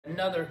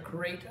Another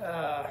great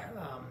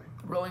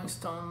Rolling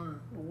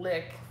Stone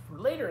lick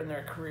later in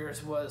their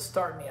careers was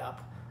Start Me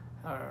Up.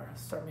 Or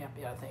Start Me Up,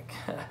 yeah, I think.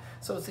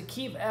 So it's a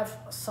key of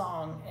F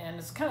song, and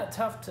it's kind of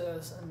tough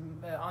to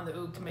on the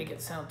oud to make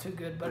it sound too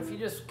good, but if you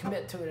just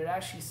commit to it, it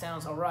actually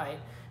sounds all right.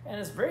 And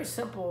it's very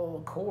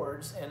simple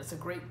chords, and it's a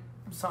great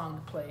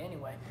song to play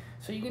anyway.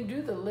 So you can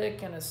do the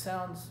lick, and it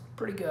sounds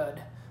pretty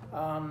good.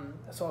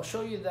 So I'll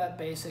show you that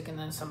basic and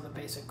then some of the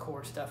basic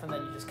chord stuff, and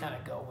then you just kind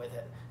of go with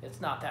it. It's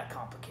not that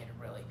complicated,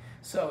 really.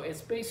 So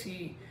it's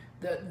basically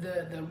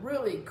the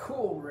really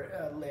cool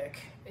lick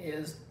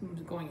is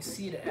going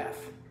C to F.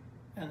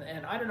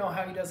 And I don't know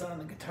how he does it on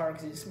the guitar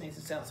because he just makes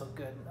it sound so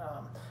good.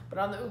 But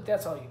on the oud,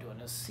 that's all you're doing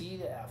is C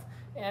to F.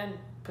 And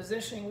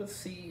positioning with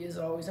C is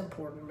always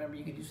important. Remember,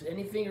 you could use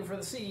any finger for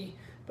the C,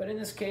 but in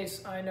this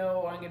case, I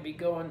know I'm going to be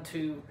going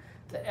to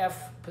the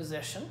F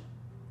position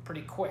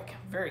pretty quick,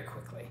 very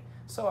quickly.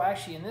 So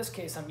actually, in this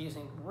case, I'm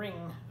using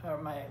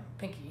my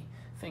pinky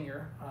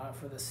finger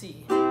for the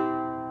C,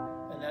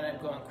 and then I'm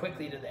going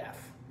quickly to the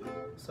F.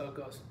 So it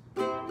goes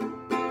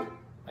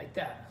like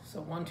that.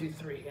 So 1, 2,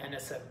 3, and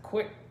it's a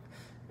quick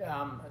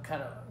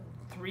kind of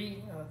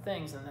three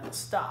things, and then a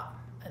stop.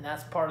 And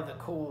that's part of the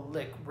cool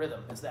lick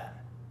rhythm, is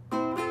that.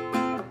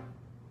 And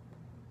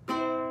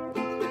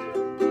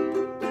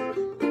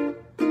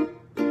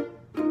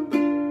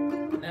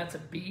that's a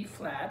B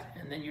flat,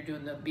 and then you're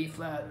doing the B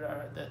flat,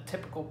 the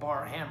typical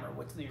bar hammer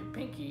with your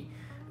pinky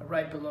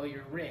right below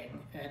your ring.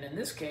 And in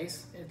this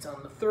case, it's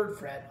on the 3rd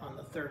fret on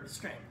the 3rd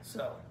string.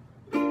 So.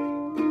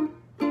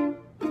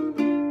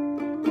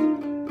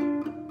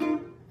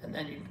 And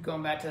then you're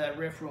going back to that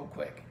riff real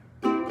quick.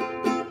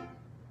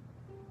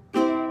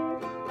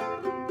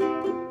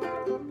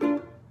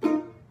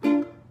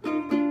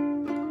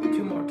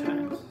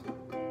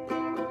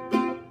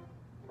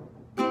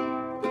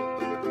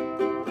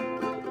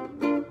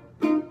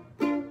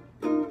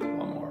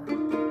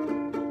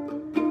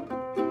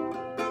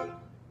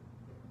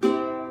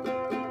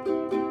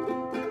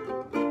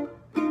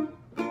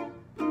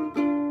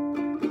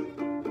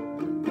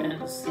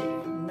 C,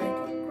 make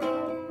it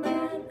grow,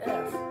 man,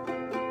 F.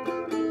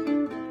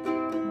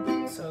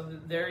 So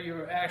there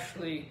you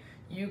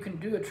can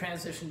do a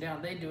transition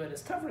down. They do it.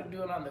 It's tougher to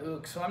do it on the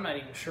oud, so I'm not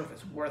even sure if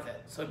it's worth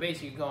it. So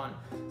basically you're going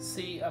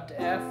C up to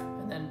F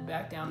and then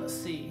back down to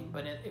C.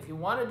 But if you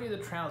want to do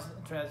the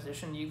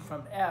transition,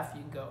 from F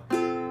you can go.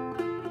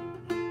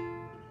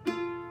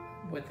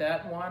 With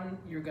that one,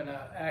 you're going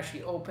to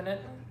actually open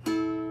it,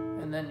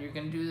 and then you're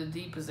going to do the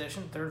D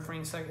position, 3rd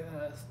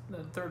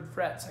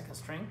fret, 2nd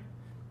string.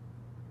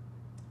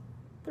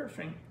 3rd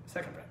string,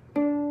 2nd fret,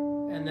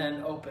 and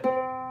then open,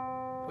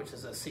 which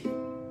is a C.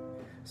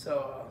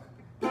 So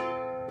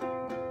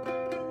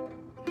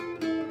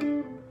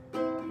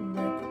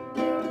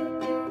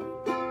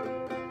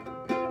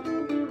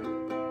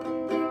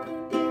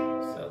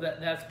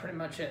that's pretty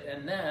much it.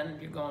 And then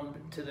you're going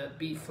to the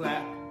B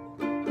flat,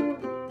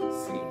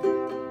 C.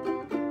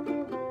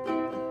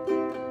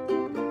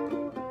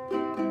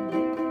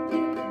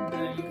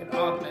 Then you can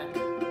augment.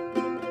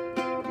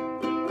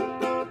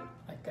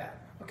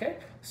 Okay,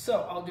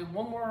 so I'll do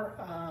one more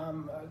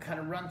kind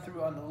of run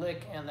through on the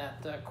lick and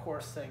that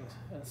chorus thing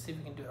and see if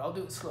we can do it. I'll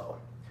do it slow.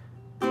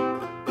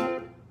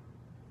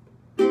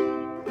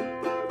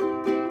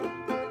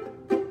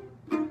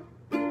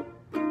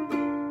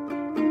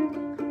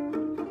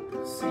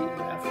 C,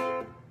 F,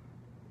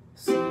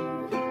 C,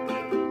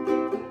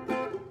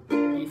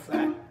 B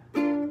flat.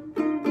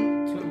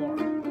 2 more.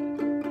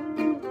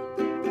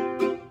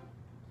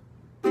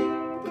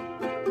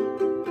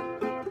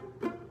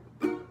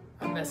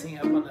 I'm messing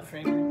up on the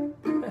fingering.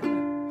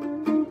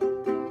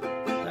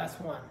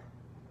 Last one.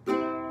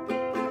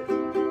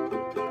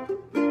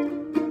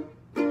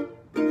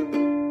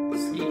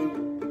 C.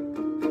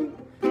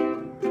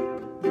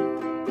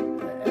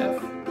 F.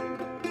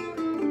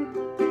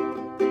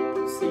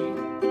 C.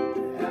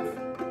 F.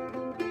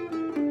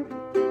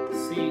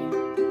 C.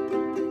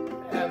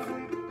 F.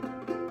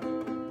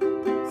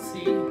 C.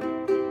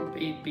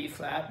 B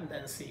flat, and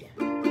then C.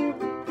 B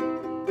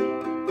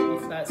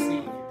flat,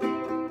 C.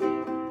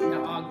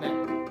 Now augment.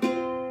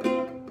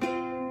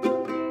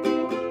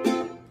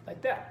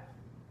 Like that.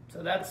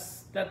 So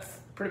that's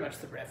pretty much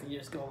the riff, and you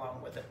just go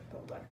along with it the whole time.